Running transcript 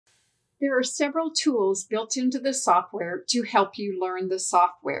There are several tools built into the software to help you learn the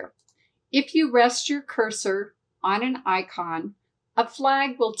software. If you rest your cursor on an icon, a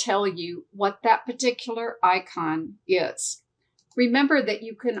flag will tell you what that particular icon is. Remember that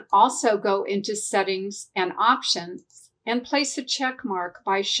you can also go into Settings and Options and place a check mark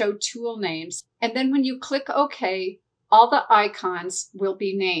by Show Tool Names, and then when you click OK, all the icons will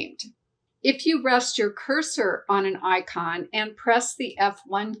be named. If you rest your cursor on an icon and press the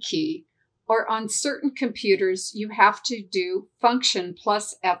F1 key, or on certain computers you have to do Function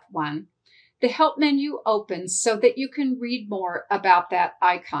plus F1, the Help menu opens so that you can read more about that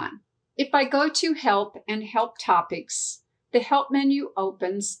icon. If I go to Help and Help Topics, the Help menu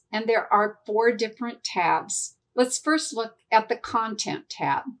opens and there are 4 different tabs. Let's first look at the Content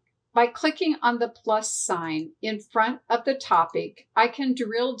tab. By clicking on the plus sign in front of the topic, I can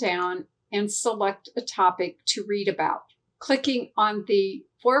drill down and select a topic to read about. Clicking on the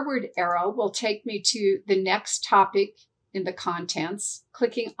forward arrow will take me to the next topic in the contents.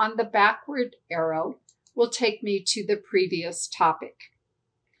 Clicking on the backward arrow will take me to the previous topic.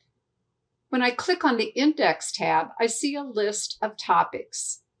 When I click on the Index tab, I see a list of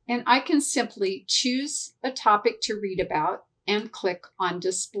topics, and I can simply choose a topic to read about and click on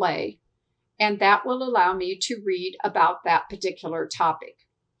Display, and that will allow me to read about that particular topic.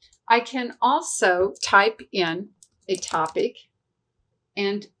 I can also type in a topic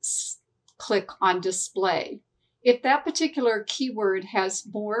and click on Display. If that particular keyword has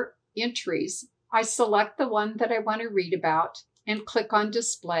more entries, I select the one that I want to read about and click on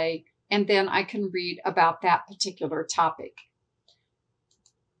Display, and then I can read about that particular topic.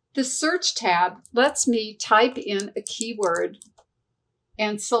 The Search tab lets me type in a keyword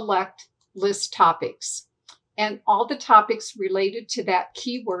and select List Topics, and all the topics related to that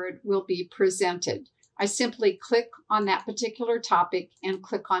keyword will be presented. I simply click on that particular topic and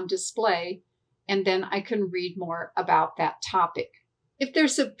click on Display, and then I can read more about that topic. If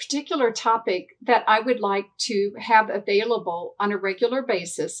there's a particular topic that I would like to have available on a regular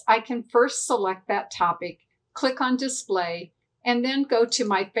basis, I can first select that topic, click on Display, and then go to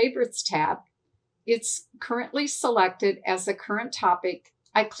my Favorites tab. It's currently selected as a current topic.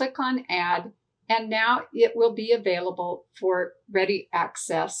 I click on Add, and now it will be available for ready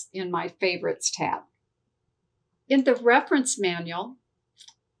access in my Favorites tab. In the Reference Manual,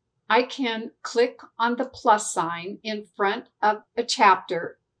 I can click on the plus sign in front of a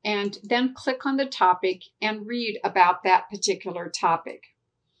chapter and then click on the topic and read about that particular topic.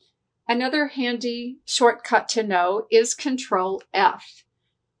 Another handy shortcut to know is Control F.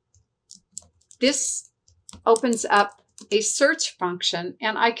 This opens up a search function,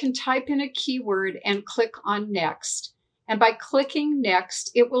 and I can type in a keyword and click on Next. And by clicking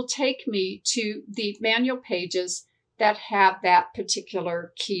Next, it will take me to the manual pages that have that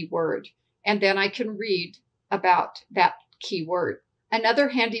particular keyword, and then I can read about that keyword. Another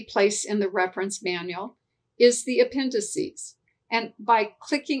handy place in the reference manual is the appendices. And by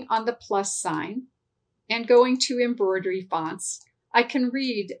clicking on the plus sign and going to Embroidery Fonts, I can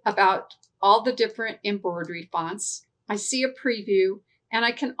read about all the different embroidery fonts. I see a preview, and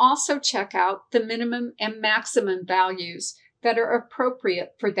I can also check out the minimum and maximum values that are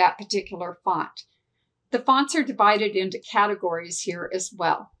appropriate for that particular font. The fonts are divided into categories here as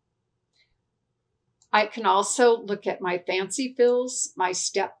well. I can also look at my fancy fills, my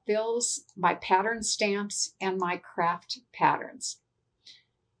step fills, my pattern stamps, and my craft patterns.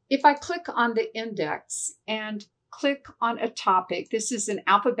 If I click on the index and click on a topic, this is an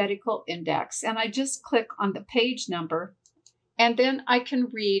alphabetical index, and I just click on the page number, and then I can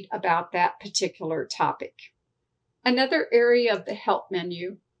read about that particular topic. Another area of the Help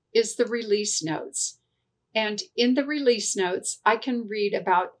menu is the Release Notes. And in the release notes, I can read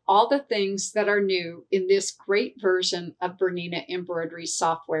about all the things that are new in this great version of BERNINA Embroidery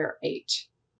Software 8.